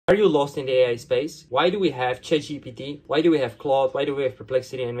Are you lost in the AI space? Why do we have ChatGPT? Why do we have Claude? Why do we have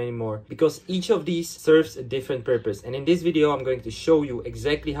Perplexity and many more? Because each of these serves a different purpose. And in this video, I'm going to show you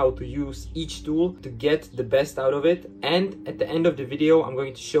exactly how to use each tool to get the best out of it. And at the end of the video, I'm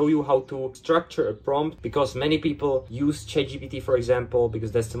going to show you how to structure a prompt, because many people use ChatGPT, for example,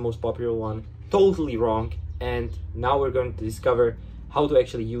 because that's the most popular one, totally wrong. And now we're going to discover how to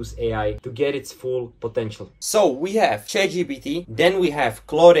actually use AI to get its full potential. So we have ChatGPT, then we have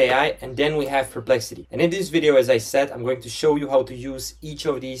Claude AI, and then we have Perplexity. And in this video, as I said, I'm going to show you how to use each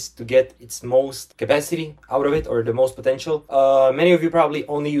of these to get its most capacity out of it, or the most potential. Many of you probably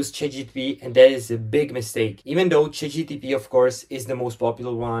only use ChatGPT, and that is a big mistake. Even though ChatGPT, of course, is the most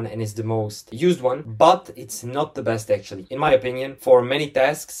popular one and is the most used one, but it's not the best actually. In my opinion, for many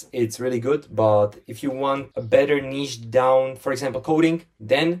tasks, it's really good, but if you want a better niche down, for example, coding,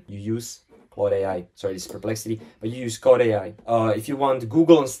 then you use Claude AI. Sorry, this is Perplexity, but you use Claude AI. If you want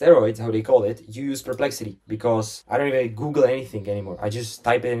Google on steroids, how they call it, you use Perplexity, because I don't even Google anything anymore. I just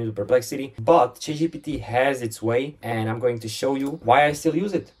type it into Perplexity. But ChatGPT has its way, and I'm going to show you why I still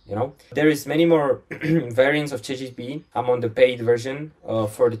use it. You know, there is many more variants of ChatGPT. I'm on the paid version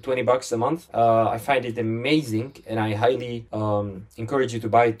for the $20 a month. I find it amazing, and I highly encourage you to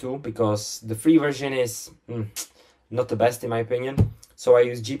buy it too, because the free version is not the best in my opinion. So I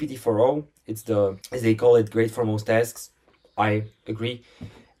use GPT-4o. It's the, as they call it, great for most tasks. I agree.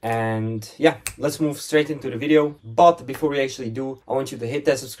 And yeah, let's move straight into the video. But before we actually do, I want you to hit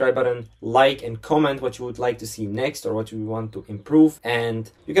that subscribe button, like and comment what you would like to see next or what you want to improve.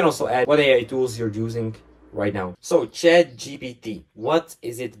 And you can also add what AI tools you're using right now. So ChatGPT, what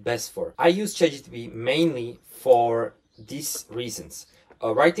is it best for? I use ChatGPT mainly for these reasons.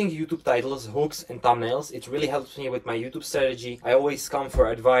 Writing YouTube titles, hooks, and thumbnails, it really helps me with my YouTube strategy. I always come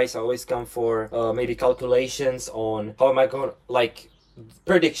for advice. I always come for maybe calculations on how am I going, like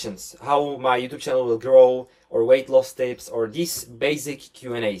predictions, how my YouTube channel will grow, or weight loss tips, or these basic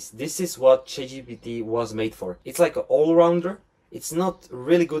Q&As. This is what ChatGPT was made for. It's like an all-rounder. It's not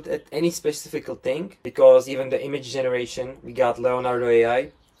really good at any specific thing, because even the image generation, we got Leonardo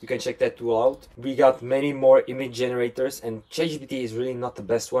AI. You can check that tool out. We got many more image generators, and ChatGPT is really not the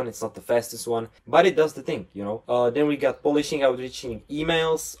best one. It's not the fastest one, but it does the thing, you know. Then we got polishing, outreaching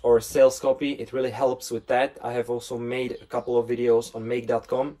emails or sales copy. It really helps with that. I have also made a couple of videos on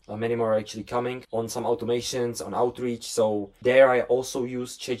make.com. Many more are actually coming on some automations, on outreach. So there I also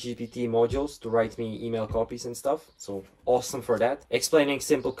use ChatGPT modules to write me email copies and stuff. So awesome for that. Explaining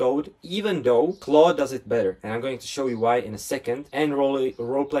simple code, even though Claude does it better. And I'm going to show you why in a second. And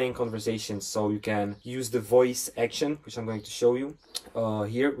role-playing conversations, so you can use the voice action, which I'm going to show you.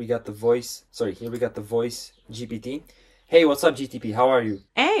 Here we got the voice GPT. Hey, what's up, GTP? How are you?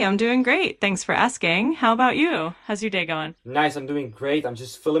 Hey, I'm doing great. Thanks for asking. How about you? How's your day going? Nice, I'm doing great. I'm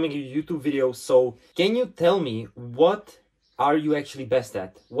just filming a YouTube video. So can you tell me, what are you actually best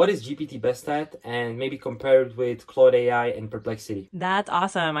at? What is GPT best at? And maybe compare it with Claude AI and Perplexity. That's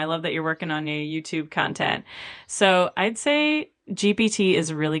awesome. I love that you're working on your YouTube content. So I'd say GPT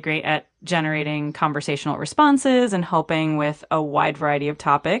is really great at generating conversational responses and helping with a wide variety of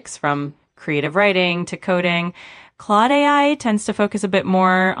topics, from creative writing to coding. Claude AI tends to focus a bit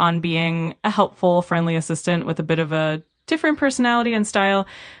more on being a helpful, friendly assistant with a bit of a different personality and style.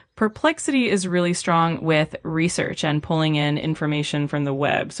 Perplexity is really strong with research and pulling in information from the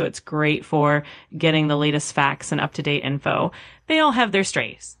web, so it's great for getting the latest facts and up-to-date info. They all have their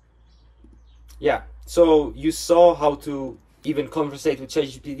strengths. Yeah, so you saw how to even conversate with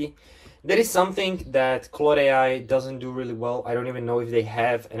ChatGPT. That is something that Claude AI doesn't do really well. I don't even know if they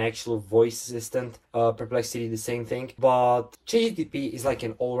have an actual voice assistant. Perplexity, the same thing. But ChatGPT is like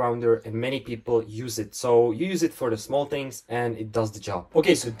an all-rounder, and many people use it. So you use it for the small things and it does the job.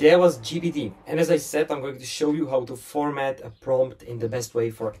 Okay, so there was GPT. And as I said, I'm going to show you how to format a prompt in the best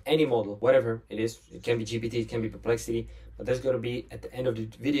way for any model, whatever it is. It can be GPT, it can be Perplexity. But that's going to be at the end of the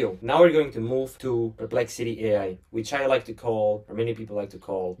video. Now we're going to move to Perplexity AI, which I like to call, or many people like to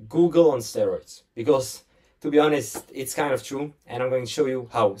call, Google on steroids. Because, to be honest, it's kind of true, and I'm going to show you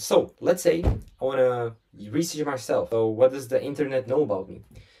how. So, let's say I want to research myself. So, what does the internet know about me?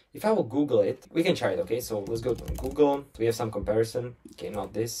 If I will Google it, we can try it, okay? So, let's go to Google. We have some comparison. Okay,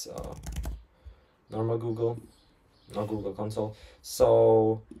 not this. Normal Google. Not Google console.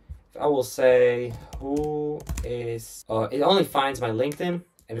 So I will say, who is, it only finds my LinkedIn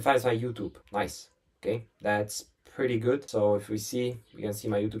and it finds my YouTube. Nice. Okay, that's pretty good. So if we see, we can see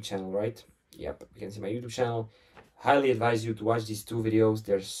my YouTube channel, right? Yep, we can see my YouTube channel. highly advise you to watch these two videos.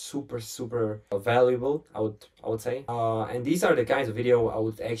 They're super valuable, I would say. And these are the kinds of video I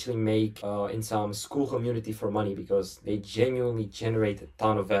would actually make in some school community for money, because they genuinely generate a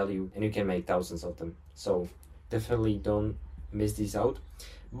ton of value and you can make thousands of them. So definitely don't miss these out.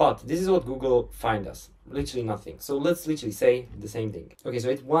 But this is what Google find us, literally nothing. So let's literally say the same thing. Okay, so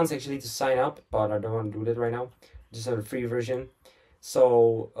it wants actually to sign up, but I don't want to do that right now. Just on a free version.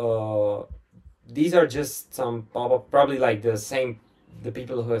 So these are just some pop-up, probably like the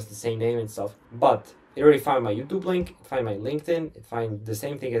people who has the same name and stuff. But it already found my YouTube link, it found my LinkedIn, it found the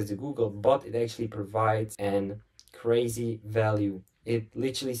same thing as the Google, but it actually provides an crazy value. It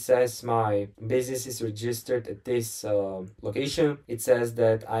literally says my business is registered at this location. It says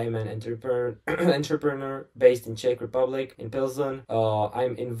that I'm an entrepreneur based in Czech Republic, in Pilsen.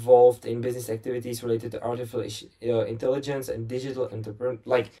 I'm involved in business activities related to artificial intelligence and digital entrepreneur.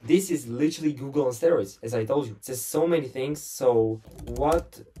 Like, this is literally Google on steroids, as I told you. It says so many things. So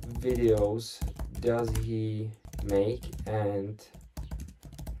what videos does he make and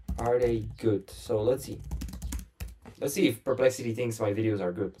are they good? So let's see. Let's see if Perplexity thinks my videos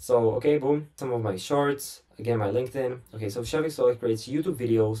are good. So, okay, boom. Some of my shorts. Again, my LinkedIn. Okay, so Shavik Solek creates YouTube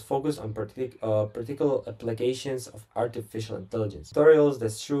videos focused on particular applications of artificial intelligence. Tutorials,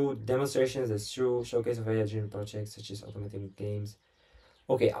 that's true. Demonstrations, that's true. Showcase of AI-driven projects such as automating games.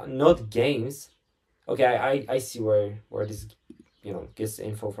 Okay, not games. Okay, I see where this, gets the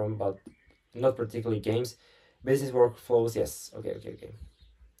info from, but not particularly games. Business workflows, yes. Okay.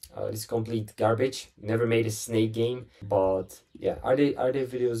 This is complete garbage. Never made a snake game, but yeah, are they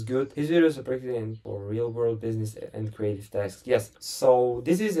videos good? His videos are practically for real world business and creative tasks. Yes. So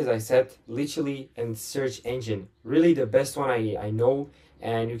this is, as I said, literally a search engine. Really the best one I know,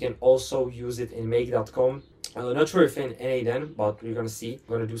 and you can also use it in make.com. Not sure if in NA then, but we're gonna see.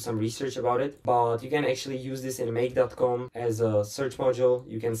 We're gonna do some research about it. But you can actually use this in make.com as a search module.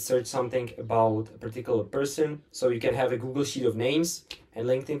 You can search something about a particular person. So you can have a Google sheet of names and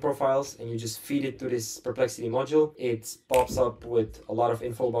LinkedIn profiles, and you just feed it to this Perplexity module. It pops up with a lot of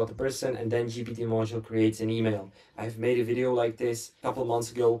info about the person, and then GPT module creates an email. I've made a video like this a couple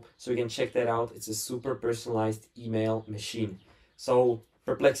months ago, so you can check that out. It's a super personalized email machine. So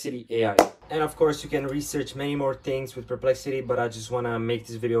Perplexity AI. And of course you can research many more things with Perplexity, but I just want to make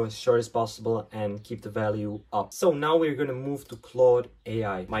this video as short as possible and keep the value up. So now we're going to move to Claude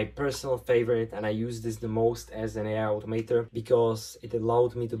AI, my personal favorite, and I use this the most as an AI automator because it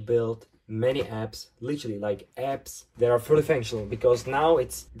allowed me to build many apps, literally like apps that are fully functional, because now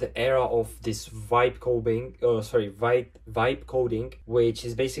it's the era of this vibe coding, which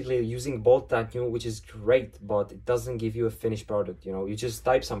is basically using bot.new, which is great, but it doesn't give you a finished product. You just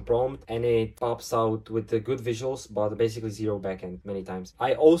type some prompt and it pops out with the good visuals, but basically zero backend many times.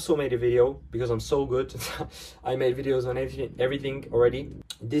 I also made a video because I'm so good. I made videos on everything already.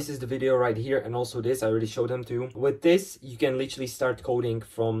 This is the video right here, and also this I already showed them to you. With this you can literally start coding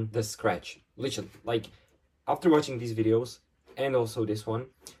from the scratch. Literally, like, after watching these videos and also this one,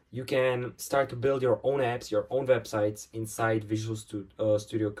 you can start to build your own apps, your own websites inside Visual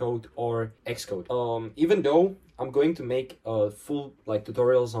Studio Code or Xcode. Even though I'm going to make full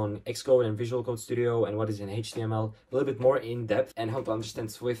tutorials on Xcode and Visual Code Studio and what is in HTML, a little bit more in depth, and how to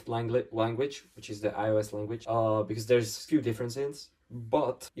understand Swift language, which is the iOS language, because there's a few differences.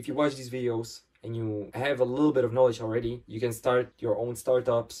 But if you watch these videos and you have a little bit of knowledge already, you can start your own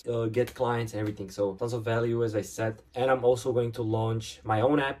startups, get clients and everything. So tons of value, as I said. And I'm also going to launch my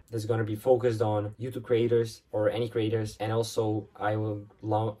own app that's going to be focused on YouTube creators or any creators. And also I will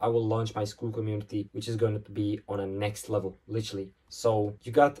launch my school community, which is going to be on a next level, literally. So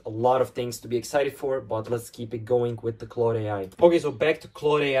you got a lot of things to be excited for, but let's keep it going with the Claude AI. Okay, so back to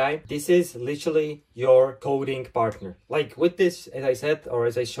Claude AI. This is literally your coding partner. Like with this, as I said, or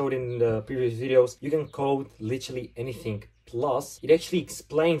as I showed in the previous videos, you can code literally anything. Plus, it actually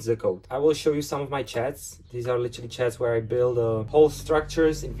explains the code. I will show you some of my chats. These are literally chats where I build whole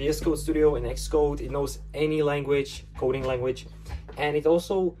structures in VS Code Studio, in Xcode. It knows any language, coding language, and it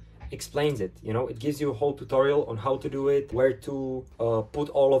also explains it. It gives you a whole tutorial on how to do it, where to put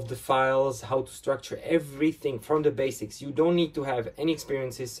all of the files, how to structure everything from the basics. You don't need to have any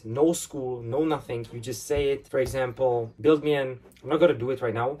experiences, no school, no nothing. You just say it. For example, build me an I'm not gonna do it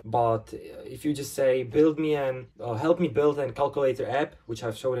right now, but if you just say build me and help me build a calculator app, which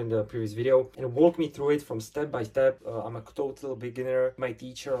I've shown in the previous video, and walk me through it from step by step, I'm a total beginner, my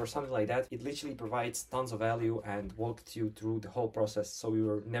teacher or something like that, it literally provides tons of value and walks you through the whole process, so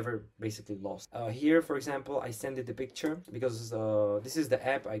you're never basically lost. Here, for example, I send it the picture because this is the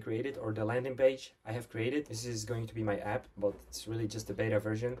app I created, or the landing page I have created. This is going to be my app, but it's really just a beta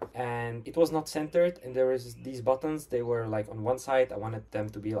version, and it was not centered, and there was these buttons, they were like on one side, I wanted them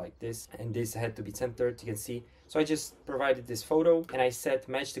to be like this, and this had to be centered, you can see. So I just provided this photo and I said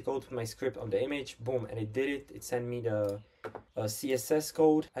match the code with my script on the image, boom, and it did it. It sent me the CSS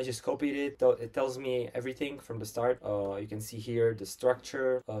code. I just copied it. It tells me everything from the start. You can see here the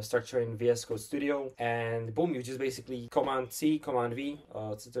structure in VS Code Studio, and boom, you just basically Command C, Command V,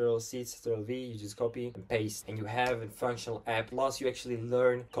 Ctrl-C, Ctrl-V, you just copy and paste, and you have a functional app. Plus you actually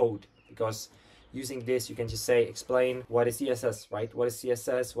learn code, because using this, you can just say, explain what is CSS, right? What is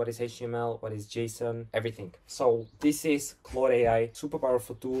CSS? What is HTML? What is JSON? Everything. So this is Claude AI, super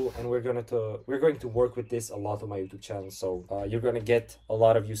powerful tool, and we're going to work with this a lot on my YouTube channel. So you're gonna get a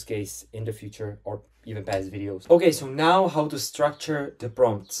lot of use case in the future, or even past videos. Okay, so now how to structure the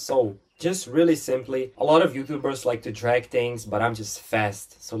prompts. So just really simply, a lot of YouTubers like to drag things, but I'm just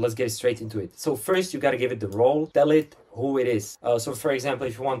fast. So let's get straight into it. So first you gotta give it the role, tell it who it is. So for example,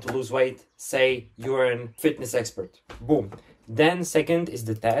 if you want to lose weight, say you're a fitness expert, boom. Then second is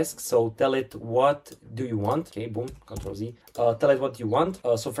the task, so tell it what do you want. Okay, boom, Control Z. Tell it what you want.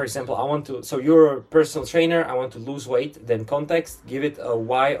 So for example, so you're a personal trainer, I want to lose weight. Then context, give it a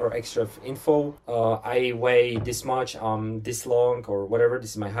why or extra info. I weigh this much, this long, or whatever, this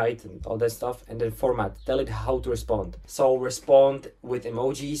is my height and all that stuff. And then format, tell it how to respond. So respond with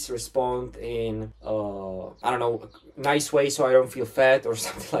emojis, respond in I don't know, nice way so I don't feel fat or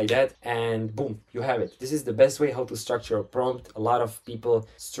something like that, and boom, you have it. This is the best way how to structure a prompt. A lot of people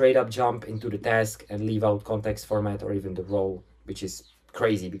straight up jump into the task and leave out context, format, or even the role, which is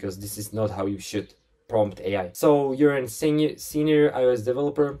crazy because this is not how you should prompt AI. So you're a senior iOS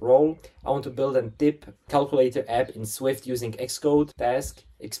developer role. I want to build a tip calculator app in Swift using Xcode. Task,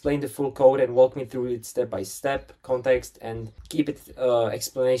 explain the full code and walk me through it step by step. Context, and keep it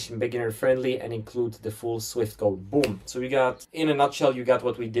explanation beginner friendly and include the full Swift code. Boom. So you got, in a nutshell, you got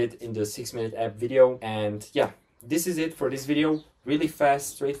what we did in the 6-minute app video. And yeah, this is it for this video. Really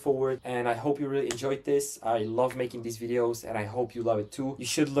fast, straightforward, and I hope you really enjoyed this. I love making these videos and I hope you love it too. You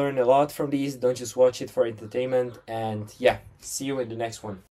should learn a lot from these, don't just watch it for entertainment. And yeah, see you in the next one.